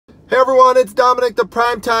Hey everyone, it's Dominic the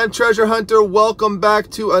Primetime Treasure Hunter. Welcome back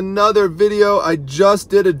to another video. I just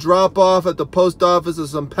did a drop off at the post office of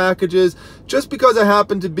some packages just because I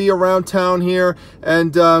happen to be around town here,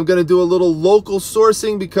 and I'm going to do a little local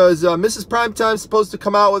sourcing because Mrs. Primetime is supposed to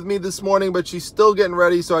come out with me this morning, but she's still getting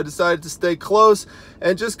ready, so I decided to stay close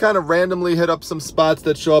and just kind of randomly hit up some spots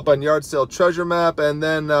that show up on Yard Sale Treasure Map, and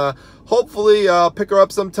then hopefully I'll pick her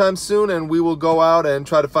up sometime soon and we will go out and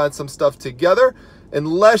try to find some stuff together.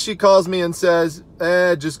 Unless she calls me and says,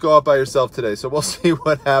 just go out by yourself today. So we'll see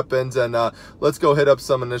what happens, and let's go hit up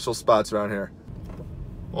some initial spots around here.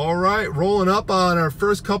 All right, rolling up on our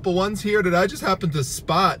first couple ones here that I just happened to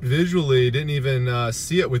spot visually. Didn't even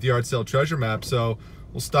see it with Yard Sale Treasure Map. So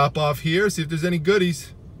we'll stop off here, see if there's any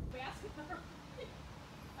goodies.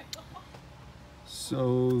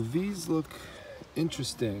 So these look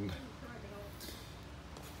interesting.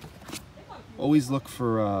 Always look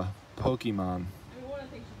for Pokemon.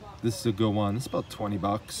 This is a good one. This is about 20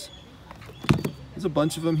 bucks. There's a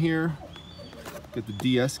bunch of them here. Got the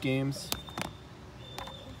DS games.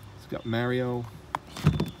 It's got Mario,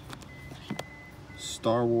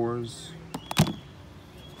 Star Wars,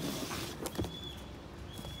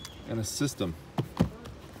 and a system.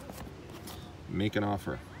 Make an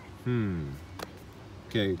offer.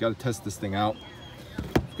 Okay, got to test this thing out.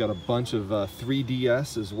 We've got a bunch of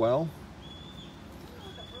 3DS as well.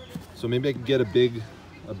 So maybe I can get a big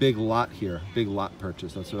lot here, big lot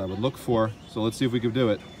purchase. That's what I would look for. So let's see if we can do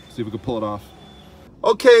it. See if we can pull it off.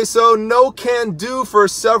 Okay, so no can do for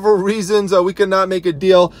several reasons. We could not make a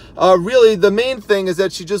deal. Really, the main thing is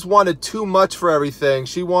that she just wanted too much for everything.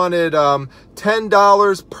 She wanted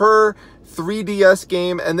 $10 per 3DS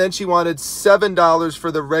game, and then she wanted $7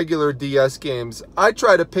 for the regular DS games. I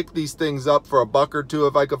try to pick these things up for $1 or $2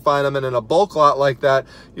 if I could find them, and in a bulk lot like that,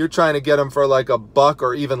 you're trying to get them for like $1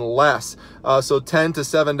 or even less. So $10 to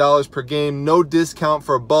 $7 per game, no discount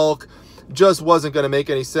for bulk. Just wasn't going to make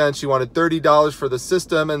any sense. She wanted $30 for the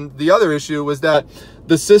system, and the other issue was that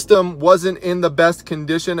the system wasn't in the best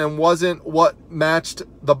condition and wasn't what matched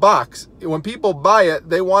the box. When people buy it,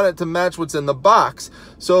 they want it to match what's in the box.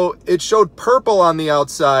 So it showed purple on the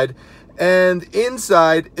outside, and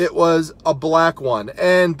inside it was a black one.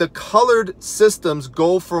 And the colored systems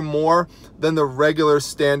go for more than the regular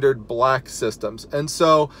standard black systems. And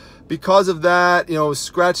so because of that, you know, it was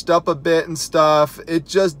scratched up a bit and stuff. It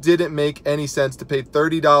just didn't make any sense to pay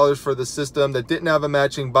 $30 for the system that didn't have a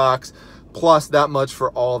matching box, plus that much for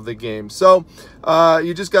all of the games. So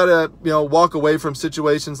you just gotta, you know, walk away from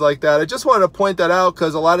situations like that. I just wanted to point that out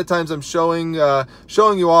because a lot of times I'm showing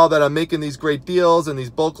you all that I'm making these great deals and these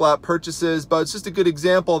bulk lot purchases, but it's just a good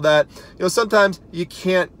example that, you know, sometimes you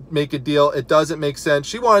can't make a deal. It doesn't make sense.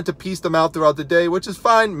 She wanted to piece them out throughout the day, which is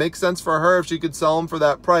fine. Makes sense for her. If she could sell them for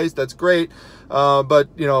that price, that's great. But,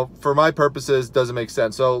 you know, for my purposes, doesn't make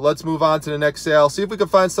sense. So let's move on to the next sale. See if we can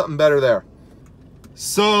find something better there.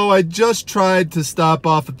 So I just tried to stop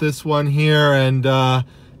off at this one here, and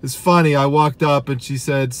it's funny. I walked up and she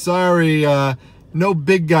said, sorry, no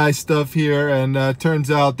big guy stuff here. And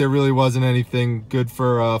turns out there really wasn't anything good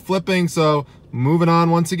for flipping. So moving on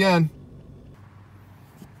once again.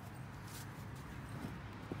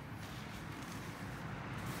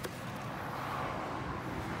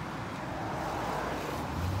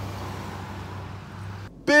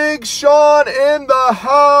 Big Sean in the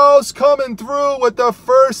house, coming through with the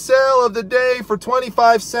first sale of the day for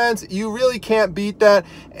 25 cents. You really can't beat that.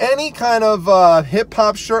 Any kind of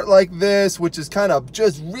hip-hop shirt like this, which is kind of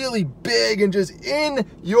just really big and just in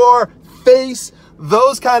your face,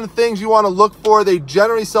 those kind of things you want to look for. They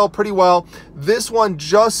generally sell pretty well. This one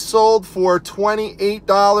just sold for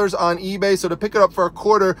 $28 on eBay, so to pick it up for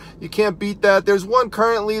 $1, you can't beat that. There's one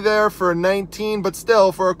currently there for $19, but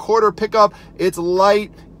still, for $1 pickup, it's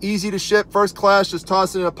light, easy to ship, first class. Just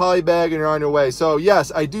toss it in a poly bag and you're on your way. So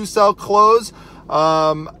yes, I do sell clothes.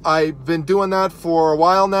 I've been doing that for a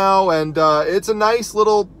while now, and it's a nice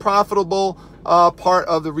little profitable part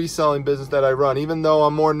of the reselling business that I run, even though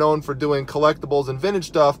I'm more known for doing collectibles and vintage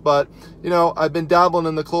stuff. But, you know, I've been dabbling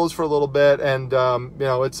in the clothes for a little bit, and, you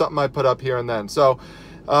know, it's something I put up here and then. So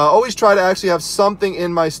always try to actually have something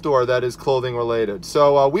in my store that is clothing related.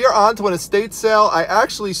 So we are on to an estate sale. I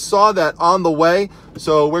actually saw that on the way,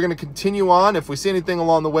 so we're going to continue on. If we see anything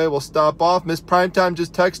along the way, we'll stop off. Miss Primetime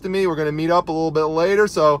just texted me. We're going to meet up a little bit later,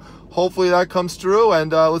 so hopefully that comes through,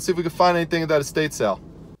 and let's see if we can find anything at that estate sale.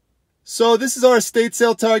 So this is our estate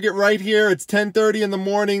sale target right here. It's 10:30 in the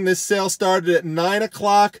morning. This sale started at 9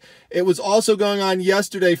 o'clock. It was also going on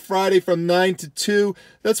yesterday, Friday, from 9 to 2.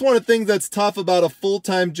 That's one of the things that's tough about a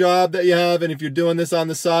full-time job that you have, and if you're doing this on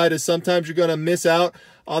the side, is sometimes you're going to miss out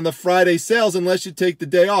on the Friday sales unless you take the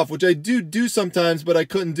day off, which I do sometimes, but I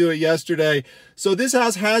couldn't do it yesterday. So this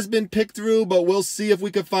house has been picked through, but we'll see if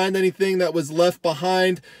we can find anything that was left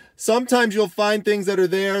behind. Sometimes you'll find things that are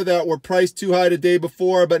there that were priced too high the day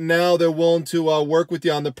before, but now they're willing to work with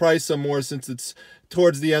you on the price some more since it's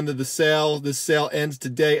towards the end of the sale. This sale ends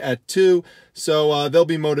today at 2, so they'll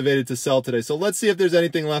be motivated to sell today. So let's see if there's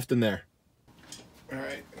anything left in there. All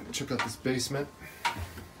right, check out this basement.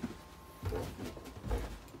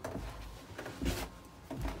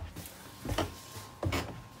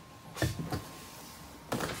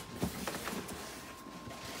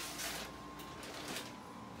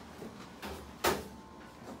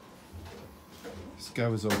 This guy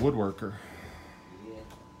was a woodworker.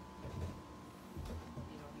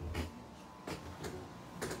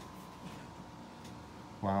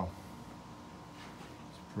 Wow.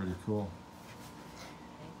 It's pretty cool.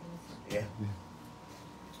 Yeah.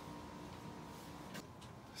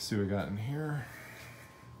 See what we got in here.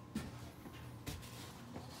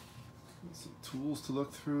 Some tools to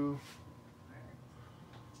look through.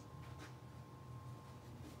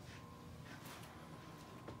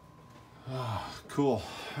 Oh, cool.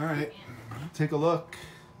 All right, take a look.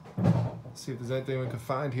 See if there's anything we can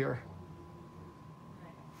find here.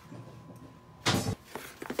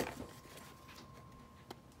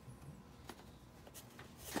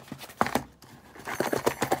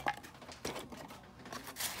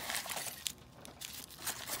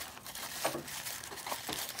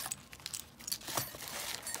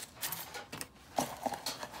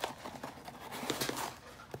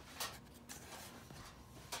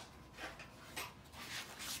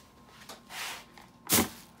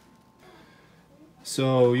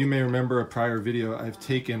 So you may remember a prior video, I've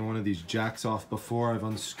taken one of these jacks off before, I've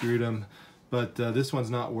unscrewed them, but this one's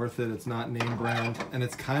not worth it. It's not name brand, and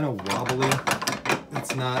it's kind of wobbly.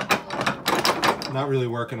 It's not really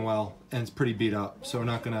working well, and it's pretty beat up, so we're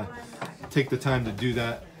not gonna take the time to do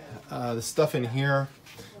that. The stuff in here,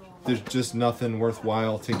 there's just nothing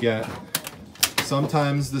worthwhile to get.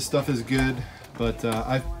 Sometimes this stuff is good, but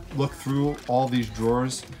I've looked through all these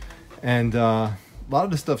drawers, and a lot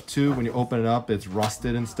of the stuff too, when you open it up, it's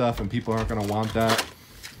rusted and stuff, and people aren't gonna want that.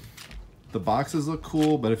 The boxes look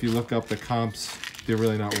cool, but if you look up the comps, they're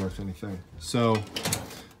really not worth anything. So,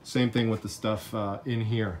 same thing with the stuff in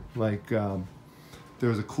here. Like, there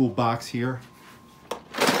was a cool box here.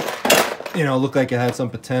 You know, it looked like it had some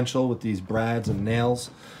potential with these brads and nails,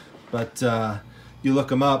 but you look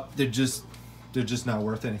them up, they're just not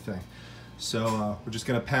worth anything. So we're just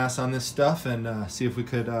gonna pass on this stuff and see if we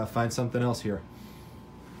could find something else here.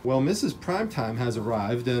 Well, Mrs. Primetime has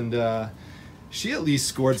arrived, and she at least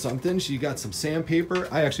scored something. She got some sandpaper.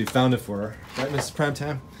 I actually found it for her, right, Mrs.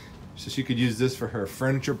 Primetime? So she could use this for her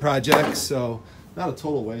furniture projects, so not a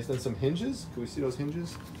total waste. And some hinges. Can we see those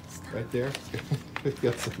hinges? Right there. We've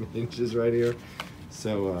got some hinges right here.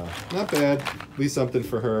 So not bad. At least something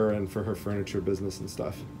for her and for her furniture business and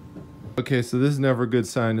stuff. Okay, so this is never a good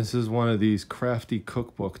sign. This is one of these crafty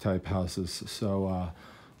cookbook type houses. So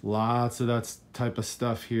lots of that type of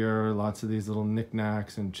stuff here, lots of these little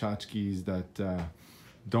knickknacks and tchotchkes that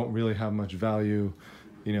don't really have much value.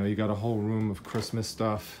 You know, you got a whole room of Christmas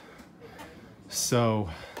stuff. So,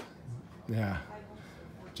 yeah,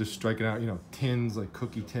 just striking out, you know, tins, like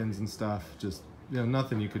cookie tins and stuff. Just, you know,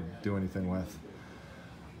 nothing you could do anything with,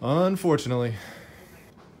 unfortunately.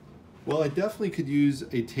 Well, I definitely could use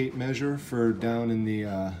a tape measure for down in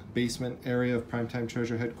the basement area of Primetime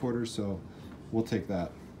Treasure headquarters, so we'll take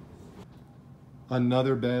that.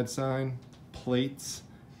 Another bad sign, plates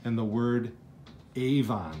and the word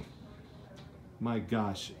Avon. My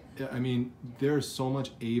gosh, I mean, there's so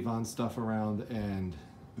much Avon stuff around, and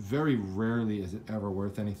very rarely is it ever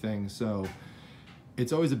worth anything. So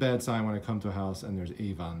it's always a bad sign when I come to a house and there's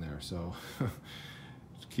Avon there. So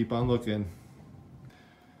just keep on looking.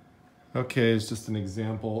 Okay, it's just an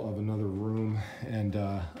example of another room, and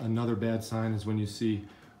another bad sign is when you see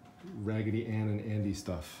Raggedy Ann and Andy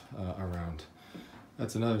stuff around.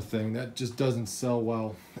 That's another thing that just doesn't sell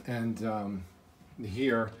well. And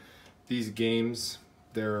here, these games,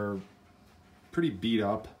 they're pretty beat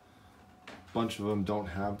up. A bunch of them don't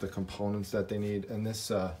have the components that they need. And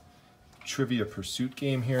this Trivia Pursuit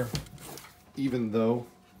game here, even though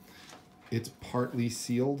it's partly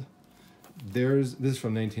sealed, this is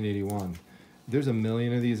from 1981. There's a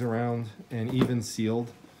million of these around, and even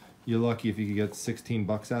sealed, you're lucky if you could get 16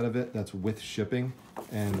 bucks out of it. That's with shipping,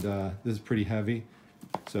 and this is pretty heavy.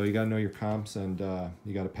 So you gotta know your comps, and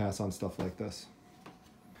you gotta pass on stuff like this.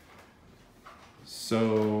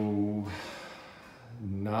 So,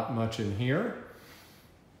 not much in here.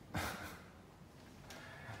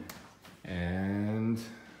 And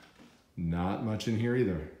Not much in here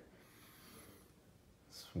either.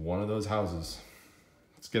 It's one of those houses.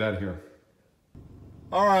 Let's get out of here.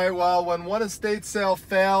 All right, well, when one estate sale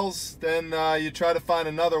fails, then you try to find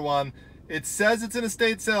another one. It says it's an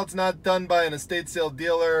estate sale. It's not done by an estate sale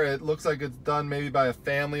dealer. It looks like it's done maybe by a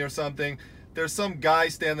family or something. There's some guy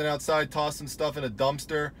standing outside tossing stuff in a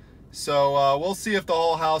dumpster. So we'll see if the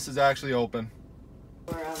whole house is actually open.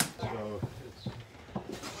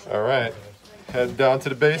 All right, head down to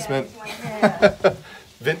the basement.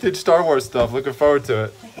 Vintage Star Wars stuff, looking forward to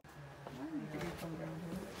it.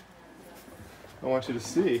 I want you to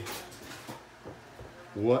see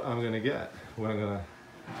what I'm gonna get, what I'm gonna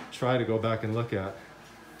try to go back and look at.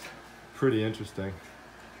 Pretty interesting.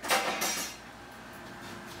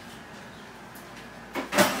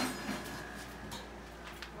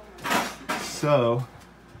 So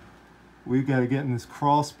we've got to get in this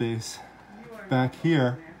crawl space back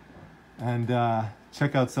here and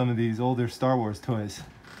check out some of these older Star Wars toys.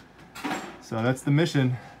 So that's the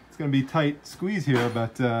mission. It's gonna be tight squeeze here,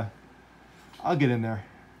 but I'll get in there.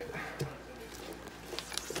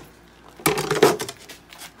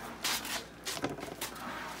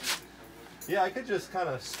 Yeah, I could just kind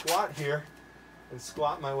of squat here and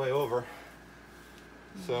squat my way over.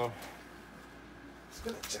 So, just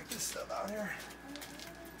gonna check this stuff out here.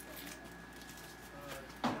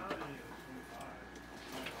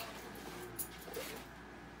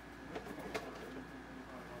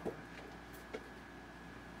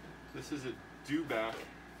 This is a dewback.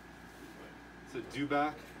 It's a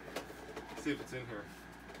dewback. Let's see if it's in here.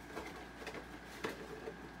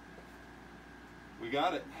 We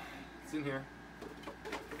got it. It's in here.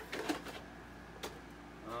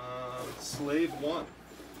 Slave 1.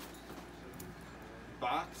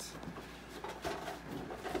 Box.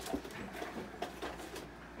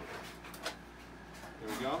 There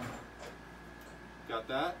we go. Got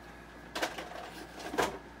that.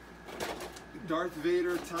 Darth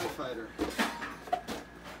Vader TIE Fighter.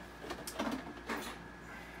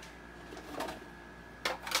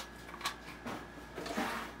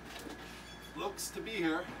 Looks to be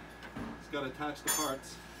here. It's got to attach the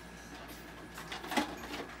parts.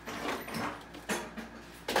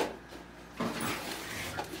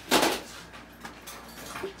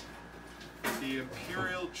 The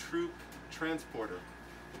Imperial Troop Transporter.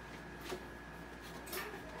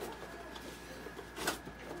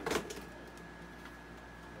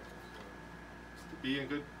 Be in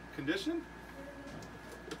good condition.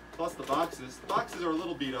 Plus the boxes. The boxes are a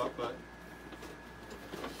little beat up, but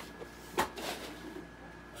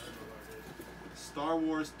Star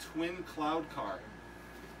Wars Twin Cloud Car.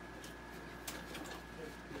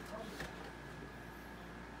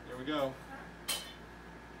 There we go.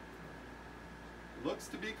 Looks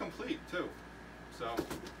to be complete too. So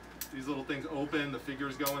these little things open, the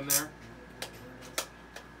figures go in there.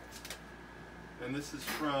 And this is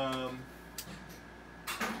from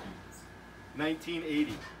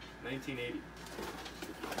 1980. 1980.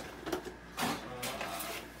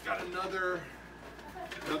 Got another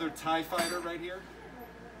TIE Fighter right here.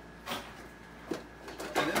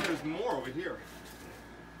 And then there's more over here.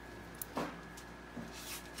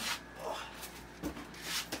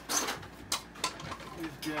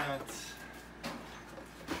 We've got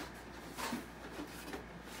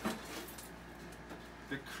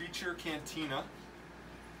the Creature Cantina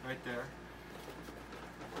right there.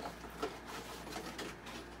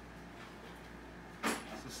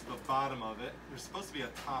 This is the bottom of it. There's supposed to be a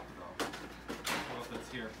top though. I don't know if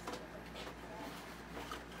that's here.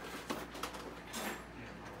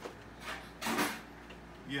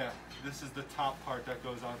 Yeah, this is the top part that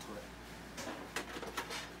goes onto it.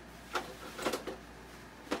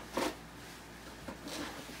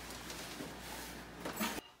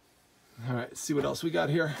 All right, see what else we got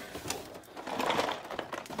here.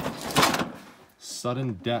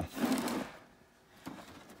 Sudden Death.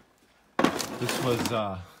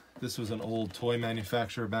 This was an old toy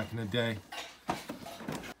manufacturer back in the day.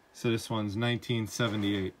 So this one's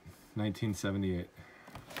 1978. 1978.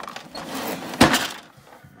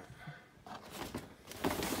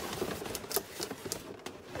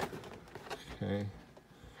 Okay.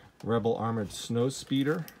 Rebel Armored Snow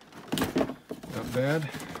Speeder. Not bad.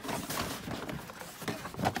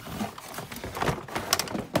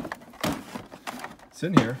 It's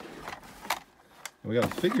in here. And we got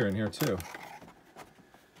a figure in here too.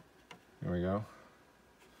 There we go.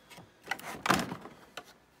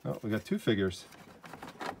 Oh, we got two figures.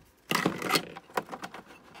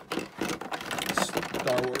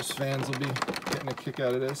 Star Wars fans will be getting a kick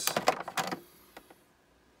out of this.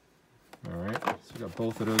 All right, so we got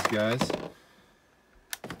both of those guys.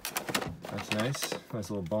 That's nice. Nice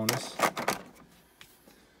little bonus.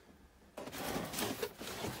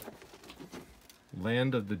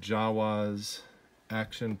 Land of the Jawas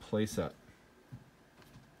action playset.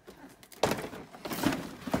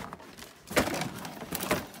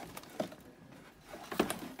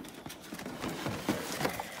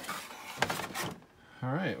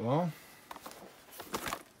 All right, well,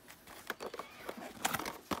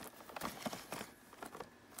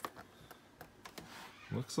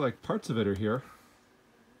 looks like parts of it are here.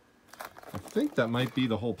 I think that might be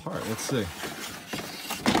the whole part. Let's see.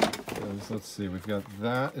 Let's see, we've got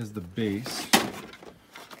that is the base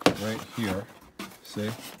right here. See?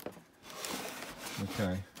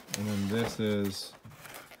 Okay. And then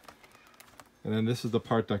this is the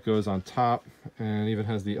part that goes on top and even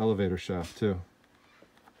has the elevator shaft too.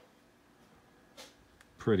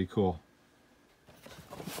 Pretty cool.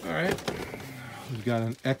 All right. We've got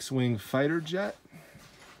an X-Wing fighter jet.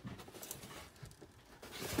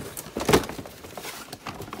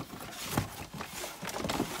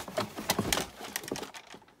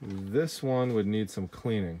 This one would need some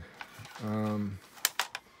cleaning.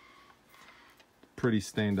 Pretty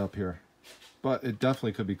stained up here, but it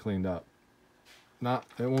definitely could be cleaned up. You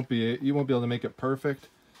won't be able to make it perfect,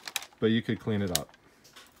 but you could clean it up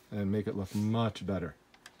and make it look much better.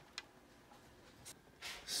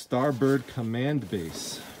 Starbird Command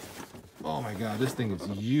Base. Oh my God, this thing is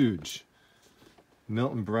huge.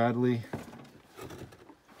 Milton Bradley.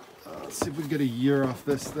 Let's see if we can get a year off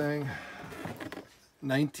this thing.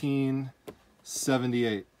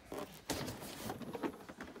 1978.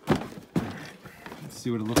 Let's see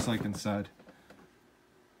what it looks like inside.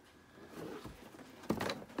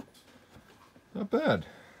 Not bad.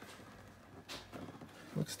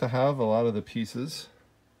 Looks to have a lot of the pieces.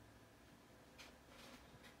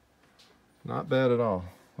 Not bad at all.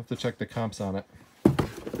 We'll have to check the comps on it.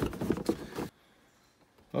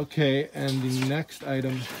 Okay, and the next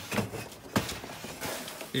item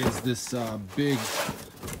is this big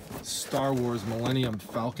Star Wars Millennium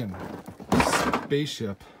Falcon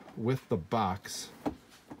spaceship with the box.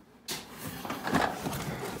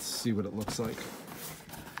 Let's see what it looks like.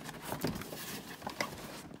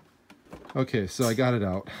 Okay, so I got it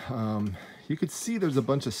out. You could see there's a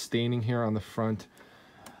bunch of staining here on the front.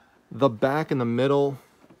 The back and the middle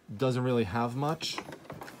doesn't really have much.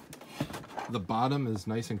 The bottom is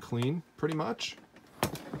nice and clean, pretty much.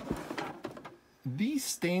 These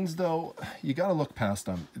stains, though, you gotta look past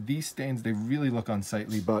them. These stains, they really look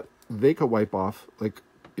unsightly, but they could wipe off. Like,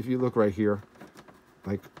 if you look right here,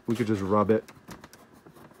 like, we could just rub it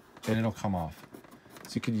and it'll come off.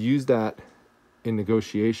 So you could use that in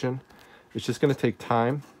negotiation. It's just gonna take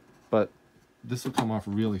time, but this will come off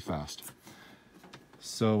really fast.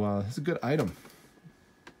 So it's a good item.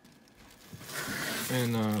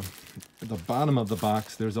 And at the bottom of the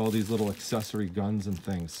box, there's all these little accessory guns and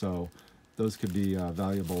things. So those could be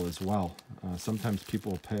valuable as well. Sometimes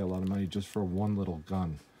people will pay a lot of money just for one little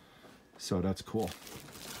gun. So that's cool.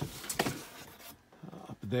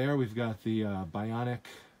 Up there, we've got the Bionic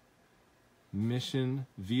Mission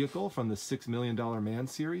Vehicle from the $6 Million Man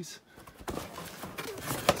series.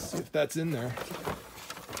 Let's see if that's in there.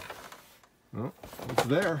 Oh, it's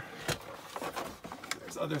there.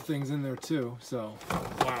 There's other things in there too, so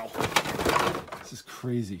wow. This is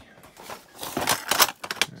crazy. All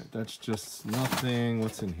right, that's just nothing.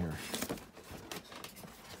 What's in here?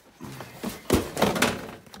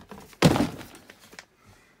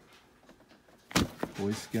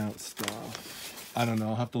 Boy Scout stuff. I don't know.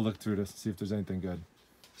 I'll have to look through this and see if there's anything good.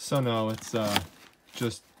 So no, it's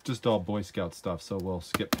just all Boy Scout stuff, so we'll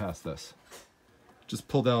skip past this. Just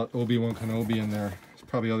pulled out Obi-Wan Kenobi in there. There's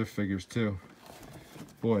probably other figures too.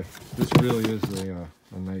 Boy, this really is a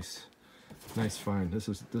nice find. This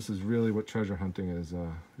is really what treasure hunting is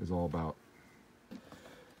all about.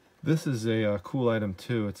 This is a cool item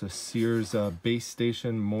too. It's a Sears base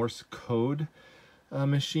station Morse code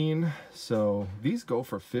machine. So these go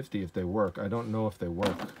for $50 if they work. I don't know if they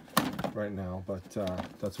work right now, but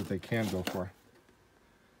that's what they can go for.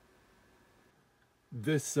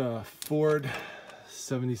 This Ford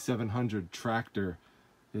 7700 tractor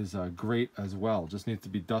is great as well. Just needs to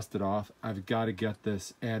be dusted off. I've got to get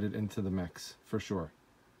this added into the mix for sure.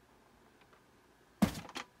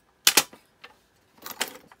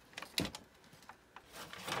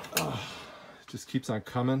 Just keeps on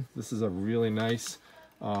coming. This is a really nice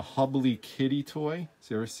Hubley kitty toy.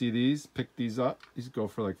 So you ever see these? Pick these up. These go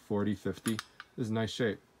for like $40, $50. This is nice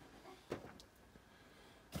shape.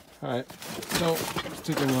 All right, so let's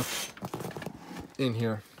take a look in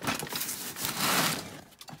here.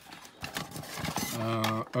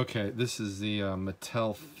 Okay, this is the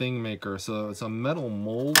Mattel Thing Maker. So it's a metal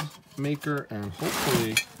mold maker, and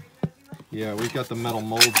hopefully, yeah, we've got the metal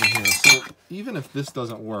molds in here. So even if this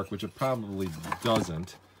doesn't work, which it probably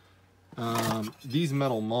doesn't, these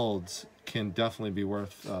metal molds can definitely be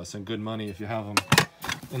worth some good money if you have them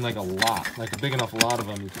in like a lot, like a big enough lot of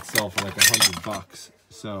them you could sell for like $100.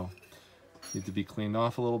 So need to be cleaned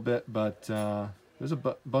off a little bit, but there's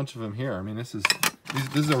a bunch of them here. I mean, this is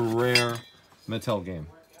a rare Mattel game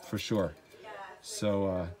for sure.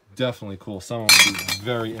 So definitely cool. Someone would be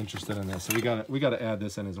very interested in this. So we gotta add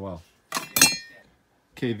this in as well.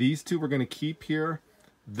 Okay, these two we're gonna keep here.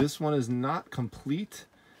 This one is not complete,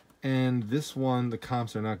 and this one the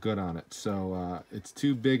comps are not good on it. So it's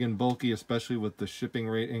too big and bulky, especially with the shipping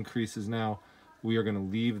rate increases now. We are gonna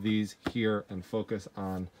leave these here and focus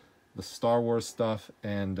on the Star Wars stuff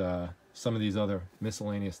and some of these other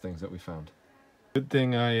miscellaneous things that we found. Good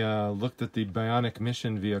thing I looked at the Bionic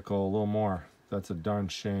Mission vehicle a little more. That's a darn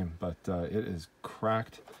shame, but it is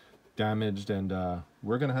cracked, damaged, and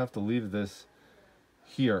we're gonna have to leave this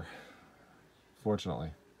here,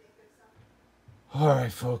 fortunately. All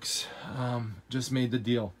right, folks, just made the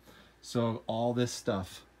deal. So all this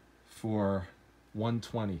stuff for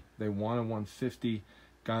 $120. They wanted $150,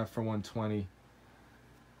 got it for $120.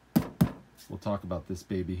 We'll talk about this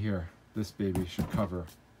baby here. This baby should cover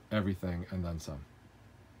everything and then some.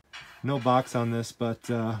 No box on this, but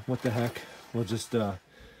what the heck, we'll just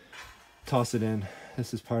toss it in.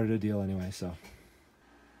 This is part of the deal anyway, so.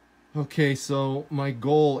 Okay, so my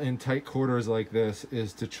goal in tight quarters like this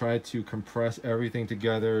is to try to compress everything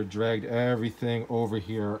together, drag everything over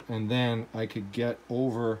here, and then I could get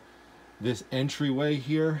over this entryway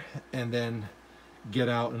here and then get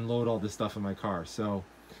out and load all this stuff in my car. So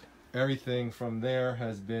everything from there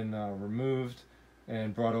has been removed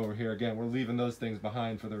and brought over here. Again, we're leaving those things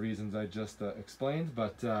behind for the reasons I just explained,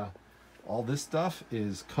 but all this stuff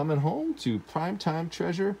is coming home to Primetime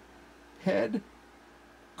Treasure headquarters.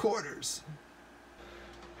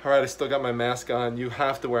 All right, I still got my mask on. You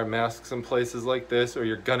have to wear masks in places like this or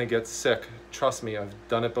you're gonna get sick. Trust me, I've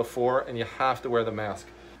done it before, and you have to wear the mask.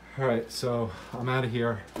 All right, so I'm out of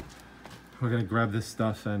here. We're gonna grab this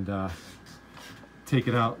stuff and take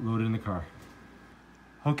it out, load it in the car.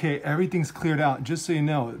 Okay, everything's cleared out. Just so you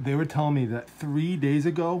know, they were telling me that 3 days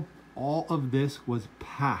ago, all of this was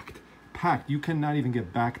packed. You cannot even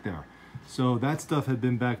get back there. So that stuff had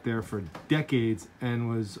been back there for decades and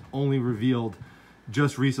was only revealed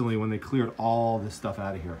just recently when they cleared all this stuff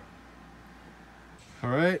out of here.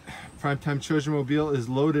 All right, Primetime Treasure Mobile is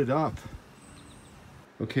loaded up.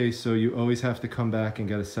 Okay, so you always have to come back and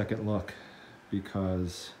get a second look,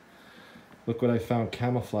 because look what I found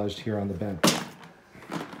camouflaged here on the bench.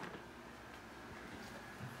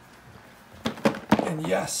 And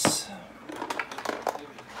yes,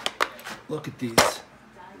 look at these.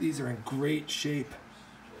 These are in great shape.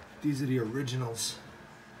 These are the originals.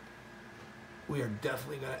 We are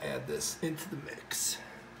definitely going to add this into the mix.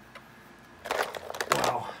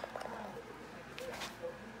 Wow.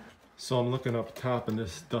 So I'm looking up top in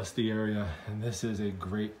this dusty area, and this is a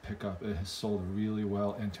great pickup. It has sold really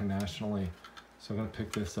well internationally. So I'm going to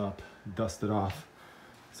pick this up, dust it off.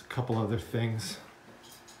 There's a couple other things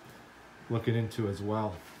looking into as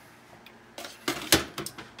well.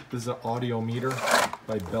 This is an audio meter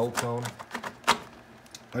by Beltone.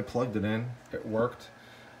 I plugged it in, it worked.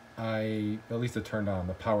 At least it turned on,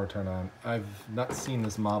 the power turned on. I've not seen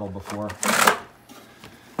this model before.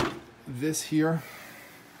 This here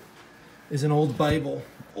is an old Bible.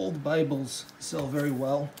 Old Bibles sell very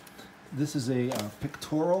well. This is a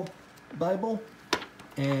pictorial Bible,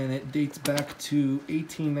 and it dates back to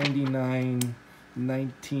 1899,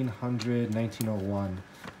 1900, 1901,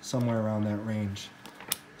 somewhere around that range.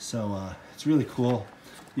 So it's really cool.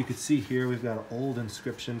 You can see here we've got an old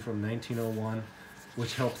inscription from 1901,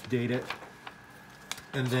 which helps date it.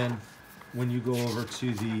 And then when you go over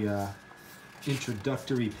to the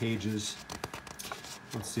introductory pages,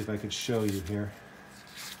 let's see if I can show you here.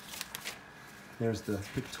 There's the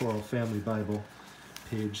Pictorial Family Bible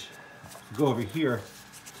page. Go over here.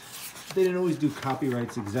 They didn't always do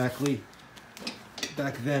copyrights exactly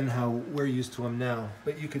back then how we're used to them now,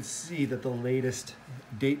 but you can see that the latest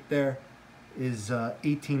date there is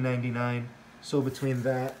 1899. So between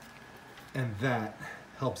that and that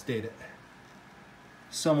helps date it.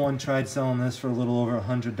 Someone tried selling this for a little over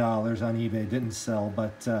 $100 on eBay. Didn't sell,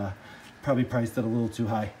 but probably priced it a little too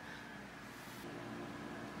high.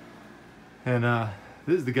 And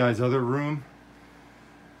this is the guy's other room.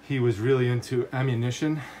 He was really into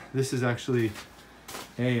ammunition. This is actually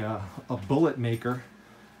a bullet maker.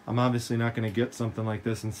 I'm obviously not going to get something like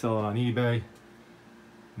this and sell it on eBay.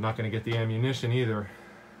 I'm not going to get the ammunition either.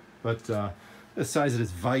 But the size of this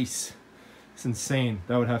vise, it's insane.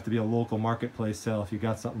 That would have to be a local marketplace sale if you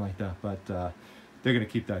got something like that. But they're going to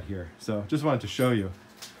keep that here. So just wanted to show you.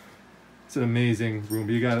 It's an amazing room,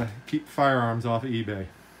 but you got to keep firearms off of eBay.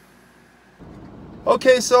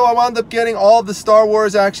 Okay, so I wound up getting all the Star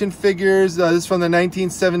Wars action figures. This is from the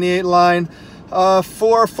 1978 line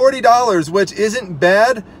for $40, which isn't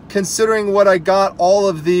bad considering what I got all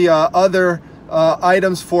of the other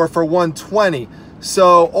items for $120.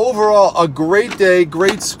 So overall, a great day,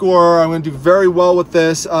 great score. I'm going to do very well with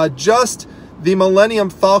this. Just the Millennium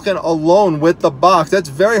Falcon alone with the box. That's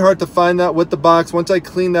very hard to find that with the box. Once I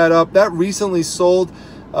clean that up, that recently sold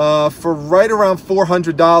for right around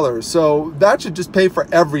 $400. So that should just pay for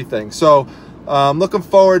everything. So I'm looking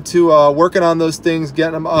forward to working on those things,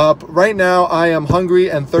 getting them up. Right now, I am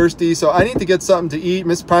hungry and thirsty, so I need to get something to eat.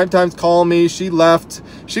 Miss Primetime's calling me. She left.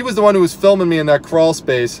 She was the one who was filming me in that crawl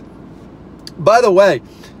space. By the way,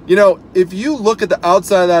 you know, if you look at the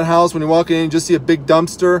outside of that house when you're walking in, you just see a big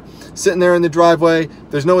dumpster sitting there in the driveway.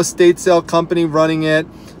 There's no estate sale company running it.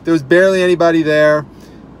 There was barely anybody there.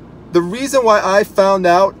 The reason why I found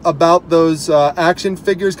out about those action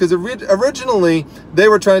figures, because originally they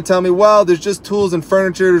were trying to tell me, well, there's just tools and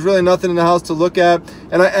furniture. There's really nothing in the house to look at.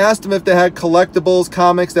 And I asked him if they had collectibles,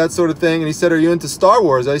 comics, that sort of thing. And he said, are you into Star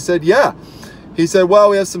Wars? I said, yeah. He said, well,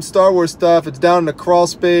 we have some Star Wars stuff. It's down in the crawl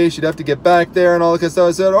space. You'd have to get back there and all that kind of stuff.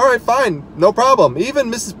 I said, all right, fine, no problem. Even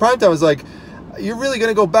Mrs. Primetime was like, you're really going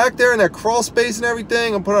to go back there in that crawl space and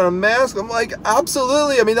everything and put on a mask? I'm like,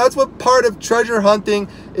 absolutely. I mean, that's what part of treasure hunting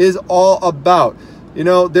is all about. You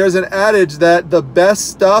know, there's an adage that the best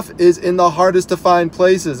stuff is in the hardest to find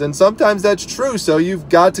places. And sometimes that's true. So you've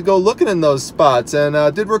got to go looking in those spots. And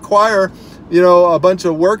it did require, you know, a bunch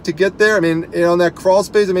of work to get there. I mean, you know, in that crawl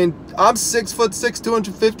space, I mean, I'm 6'6",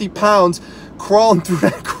 250 pounds crawling through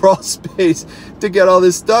that crawl space to get all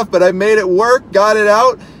this stuff. But I made it work, got it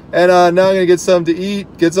out. And now I'm going to get something to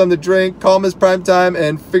eat, get something to drink, call Miss Primetime,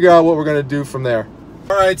 and figure out what we're going to do from there.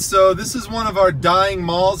 All right, so this is one of our dying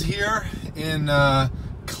malls here in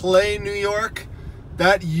Clay, New York.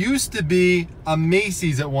 That used to be a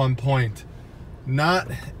Macy's at one point. Not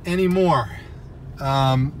anymore.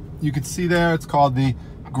 You can see there, it's called the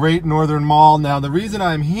Great Northern Mall. Now, the reason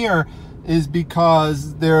I'm here is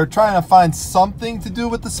because they're trying to find something to do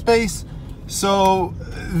with the space. So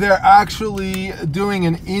they're actually doing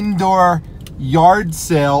an indoor yard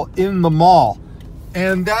sale in the mall.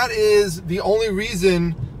 And that is the only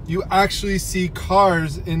reason you actually see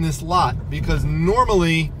cars in this lot, because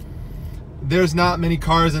normally there's not many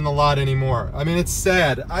cars in the lot anymore. I mean, it's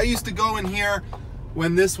sad. I used to go in here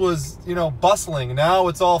when this was, you know, bustling. Now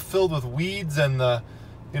it's all filled with weeds and the,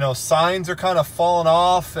 you know, signs are kind of falling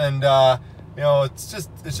off, and you know, it's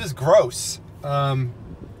just gross.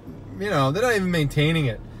 You know, they're not even maintaining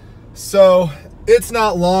it. So it's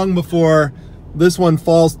not long before this one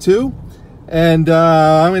falls too. And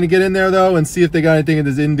I'm going to get in there though and see if they got anything in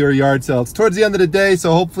this indoor yard sale. It's towards the end of the day,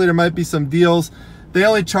 so hopefully there might be some deals. They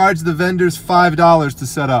only charge the vendors $5 to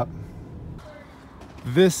set up.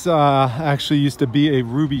 This actually used to be a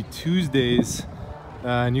Ruby Tuesdays.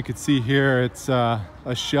 And you can see here it's a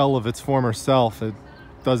shell of its former self. It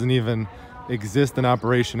doesn't even exist in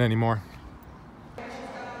operation anymore.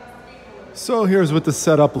 So here's what the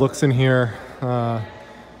setup looks in here.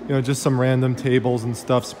 You know, just some random tables and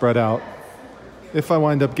stuff spread out. If I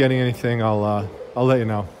wind up getting anything, I'll let you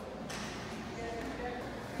know.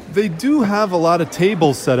 They do have a lot of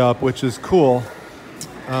tables set up, which is cool.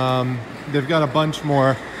 They've got a bunch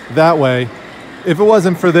more that way. If it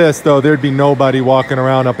wasn't for this, though, there'd be nobody walking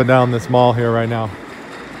around up and down this mall here right now.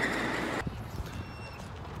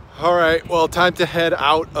 All right, well, time to head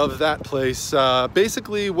out of that place.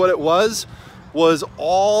 Basically what it was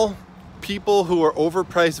all people who are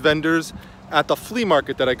overpriced vendors at the flea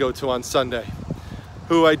market that I go to on Sunday,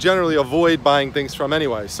 who I generally avoid buying things from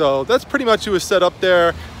anyway. So that's pretty much who was set up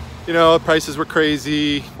there. You know, prices were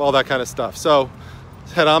crazy, all that kind of stuff. So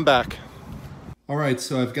let's head on back. All right,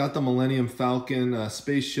 so I've got the Millennium Falcon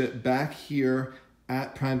spaceship back here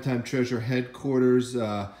at Primetime Treasure headquarters.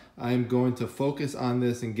 I'm going to focus on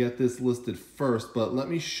this and get this listed first, but let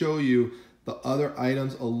me show you the other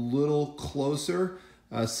items a little closer.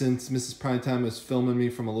 Since Mrs. Primetime is filming me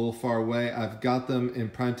from a little far away, I've got them in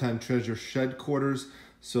Primetime Treasure headquarters.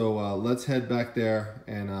 So let's head back there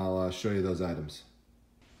and I'll show you those items.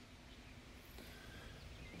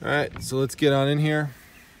 All right, so let's get on in here.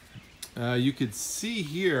 You could see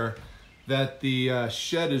here that the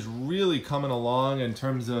shed is really coming along in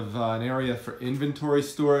terms of an area for inventory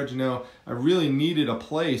storage. You know, I really needed a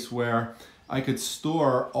place where I could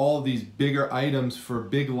store all these bigger items for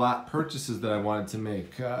big lot purchases that I wanted to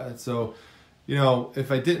make. So, you know,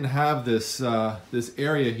 if I didn't have this this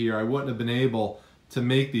area here, I wouldn't have been able to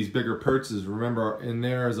make these bigger purchases. Remember, in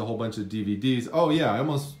there is a whole bunch of DVDs. Oh yeah, I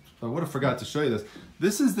would have forgot to show you this.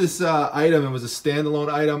 This is this item. It was a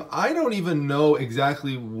standalone item. I don't even know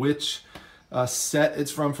exactly which set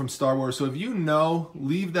it's from Star Wars. So if you know,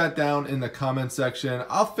 leave that down in the comment section.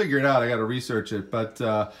 I'll figure it out. I got to research it, but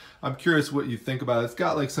I'm curious what you think about it. It's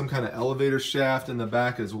got like some kind of elevator shaft in the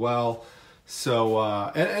back as well. So,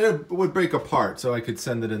 and it would break apart, so I could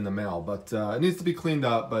send it in the mail, but it needs to be cleaned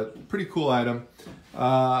up, but pretty cool item.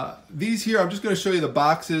 These here, I'm just going to show you the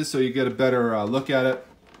boxes so you get a better look at it.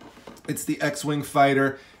 It's the X-Wing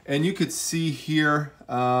fighter, and you could see here,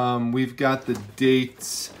 we've got the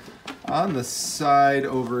dates on the side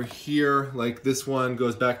over here. Like this one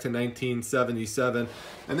goes back to 1977,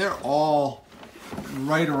 and they're all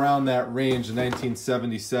right around that range, the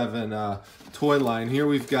 1977 toy line. Here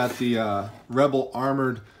we've got the Rebel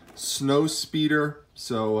Armored Snow Speeder,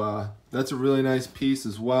 so that's a really nice piece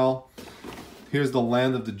as well. Here's the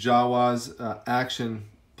Land of the Jawas action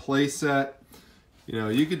playset. You know,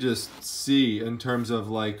 you could just see in terms of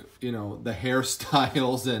like, you know, the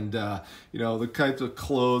hairstyles and, you know, the types of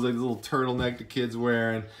clothes, like the little turtleneck the kids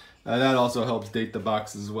wear, and that also helps date the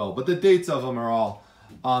boxes as well. But the dates of them are all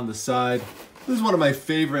on the side. This is one of my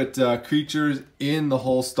favorite creatures in the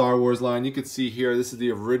whole Star Wars line. You can see here, this is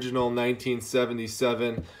the original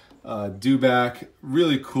 1977 dewback.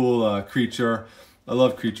 Really cool creature. I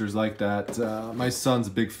love creatures like that. My son's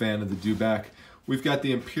a big fan of the dewback. We've got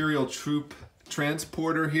the Imperial Troop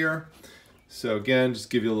Transporter here. So again, just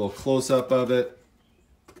give you a little close-up of it.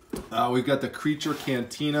 We've got the Creature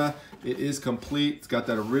Cantina. It is complete. It's got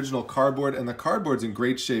that original cardboard, and the cardboard's in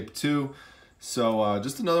great shape too. So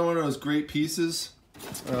just another one of those great pieces.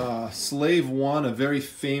 Slave One, a very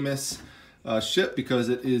famous ship because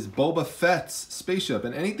it is Boba Fett's spaceship,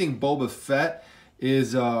 and anything Boba Fett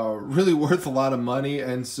is really worth a lot of money,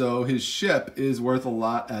 and so his ship is worth a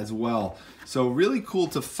lot as well. So really cool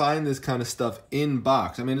to find this kind of stuff in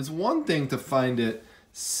box. I mean, it's one thing to find it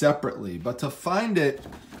separately, but to find it,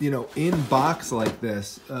 you know, in box like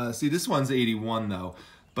this. See, this one's 81 though.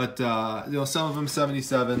 But, you know, some of them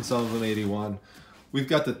 77, some of them 81. We've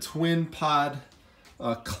got the Twin Pod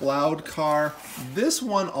Cloud Car. This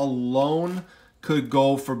one alone could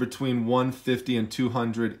go for between 150 and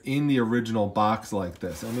 200 in the original box like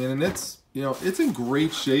this. I mean, and it's, you know, it's in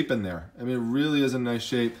great shape in there. I mean, it really is in nice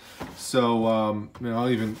shape. So, you know, I'll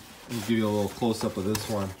even give you a little close-up of this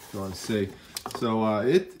one if you want to see. So,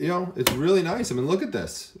 it, you know, it's really nice. I mean, look at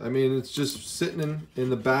this. I mean, it's just sitting in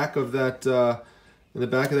the back of that... in the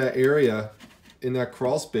back of that area, in that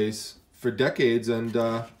crawl space for decades, and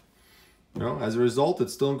you know, as a result,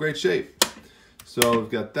 it's still in great shape. So we've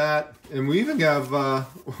got that, and we even have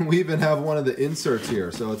one of the inserts here.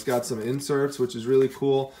 So it's got some inserts, which is really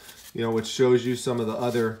cool. You know, which shows you some of the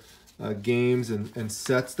other games and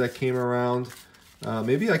sets that came around.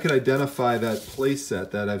 Maybe I could identify that play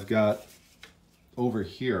set that I've got over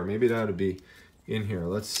here. Maybe that would be in here.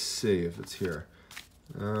 Let's see if it's here.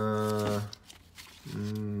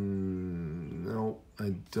 No,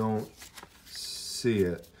 I don't see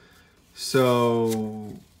it.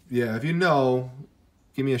 So yeah, if you know,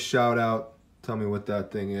 give me a shout out. Tell me what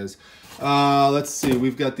that thing is. Let's see.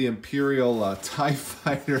 We've got the Imperial TIE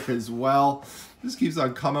Fighter as well. This keeps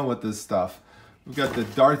on coming with this stuff. We've got the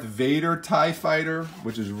Darth Vader TIE Fighter,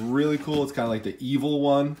 which is really cool. It's kind of like the evil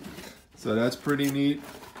one. So that's pretty neat.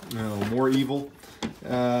 You know, more evil.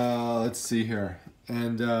 Let's see here.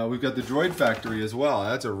 And we've got the Droid Factory as well.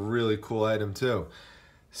 That's a really cool item too.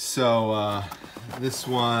 So this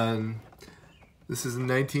one, this is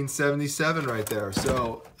 1977 right there.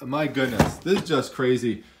 So my goodness, this is just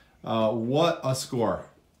crazy. What a score.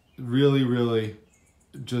 Really, really,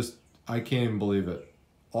 just, I can't even believe it.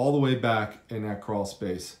 All the way back in that crawl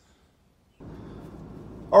space.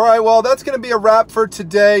 All right, well, that's going to be a wrap for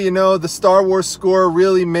today. You know, the Star Wars score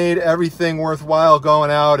really made everything worthwhile going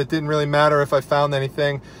out. It didn't really matter if I found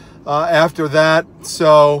anything after that.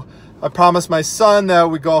 So I promised my son that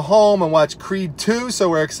we'd go home and watch Creed 2, so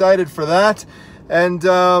we're excited for that. And,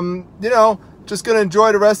 you know, just going to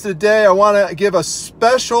enjoy the rest of the day. I want to give a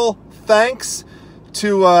special thanks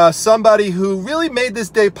to somebody who really made this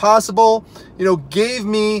day possible, you know, gave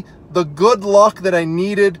me the good luck that I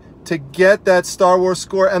needed to get that Star Wars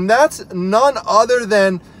score, and that's none other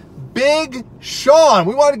than Big Sean.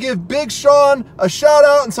 We want to give Big Sean a shout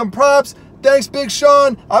out and some props. Thanks, Big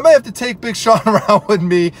Sean. I might have to take Big Sean around with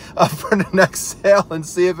me for the next sale and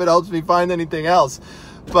see if it helps me find anything else.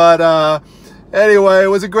 But Anyway, it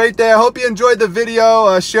was a great day. I hope you enjoyed the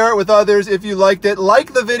video. Share it with others if you liked it.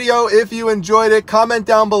 Like the video if you enjoyed it. Comment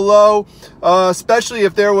down below, especially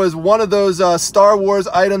if there was one of those Star Wars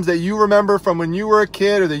items that you remember from when you were a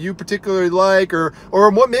kid, or that you particularly like, or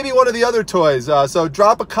maybe one of the other toys. So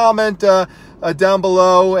drop a comment down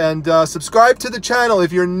below, and subscribe to the channel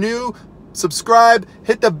if you're new. Subscribe,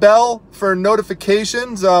 hit the bell for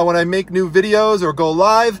notifications when I make new videos or go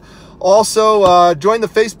live. Also, join the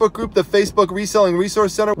Facebook group, the Facebook Reselling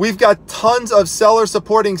Resource Center. We've got tons of seller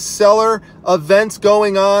supporting seller events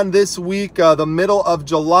going on this week, the middle of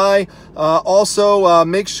July. Also,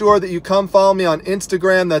 make sure that you come follow me on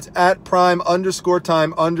Instagram. That's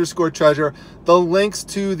 @prime_time_treasure. The links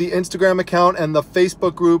to the Instagram account and the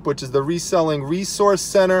Facebook group, which is the Reselling Resource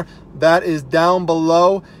Center, that is down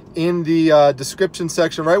below in the description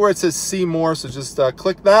section, right where it says see more. So just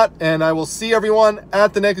click that, and I will see everyone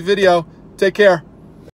at the next video. Take care.